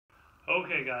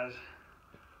Okay guys,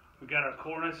 we got our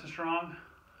core nice and strong.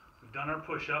 We've done our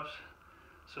push-ups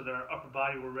so that our upper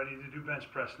body, we're ready to do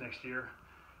bench press next year.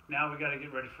 Now we got to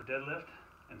get ready for deadlift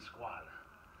and squat.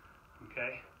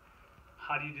 Okay,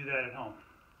 how do you do that at home?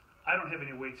 I don't have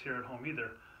any weights here at home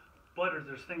either, but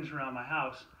there's things around my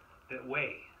house that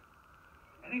weigh.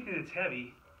 Anything that's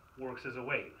heavy works as a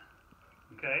weight.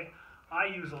 Okay, I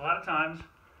use a lot of times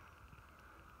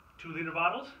 2-liter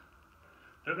bottles.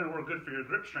 They're going to work good for your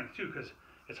grip strength too, because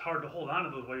it's hard to hold on to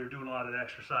those while you're doing a lot of the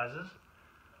exercises.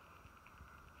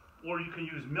 Or you can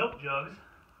use milk jugs.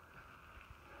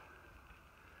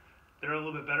 They're a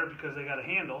little bit better because they got a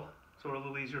handle, so they're a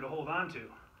little easier to hold on to.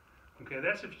 Okay,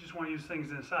 that's if you just want to use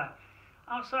things inside.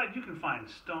 Outside you can find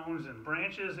stones and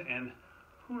branches and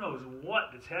who knows what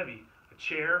that's heavy, a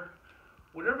chair,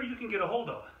 whatever you can get a hold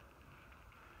of.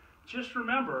 Just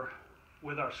remember,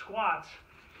 with our squats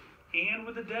and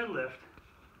with the deadlift,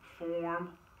 form.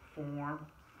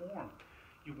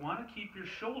 You want to keep your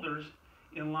shoulders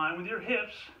in line with your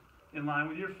hips, in line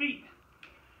with your feet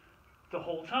the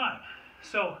whole time.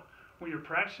 So when you're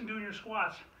practicing doing your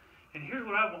squats, and here's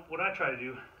what I try to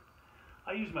do.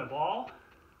 I use my ball,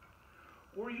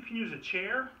 or you can use a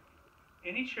chair.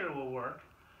 Any chair will work.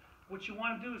 What you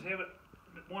want to do is have it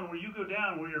one where you go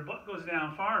down, where your butt goes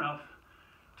down far enough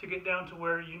to get down to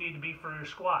where you need to be for your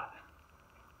squat.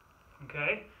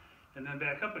 Okay? And then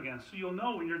back up again. So you'll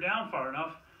know when you're down far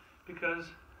enough because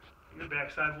your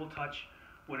backside will touch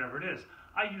whatever it is.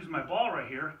 I use my ball right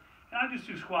here, and I just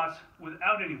do squats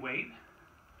without any weight.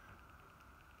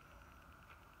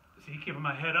 See, keeping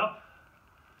my head up,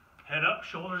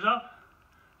 shoulders up,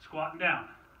 squatting down.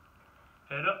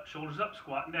 Head up, shoulders up,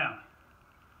 squatting down.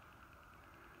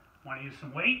 Want to use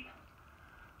some weight?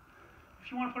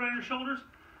 If you want to put it on your shoulders,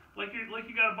 like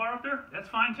you got a bar up there, that's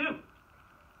fine too.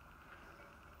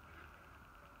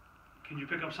 Can you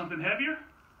pick up something heavier?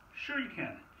 Sure you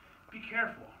can. Be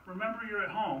careful. Remember, you're at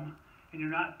home and you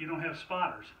don't have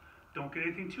spotters. Don't get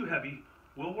anything too heavy.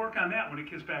 We'll work on that when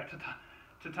it gets back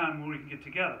to time when we can get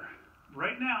together.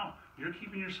 Right now, you're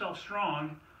keeping yourself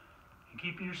strong and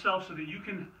keeping yourself so that you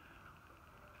can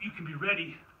be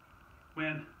ready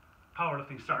when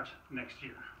powerlifting starts next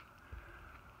year.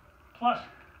 Plus,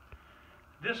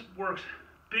 this works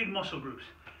big muscle groups.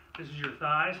 This is your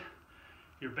thighs,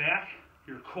 your back,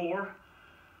 your core.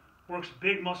 Works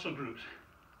big muscle groups.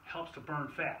 Helps to burn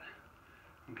fat.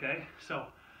 Okay, so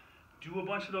do a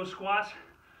bunch of those squats.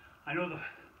 I know the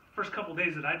first couple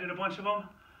days that I did a bunch of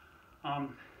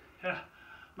them,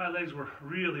 my legs were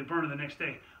really burning the next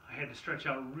day. I had to stretch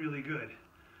out really good.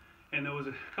 And there was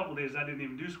a couple days I didn't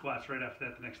even do squats right after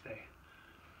that the next day.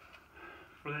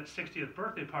 For that 60th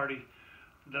birthday party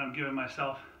that I'm giving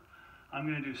myself, I'm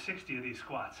going to do 60 of these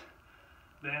squats.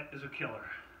 That is a killer.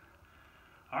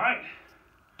 All right,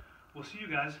 we'll see you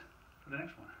guys for the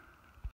next one.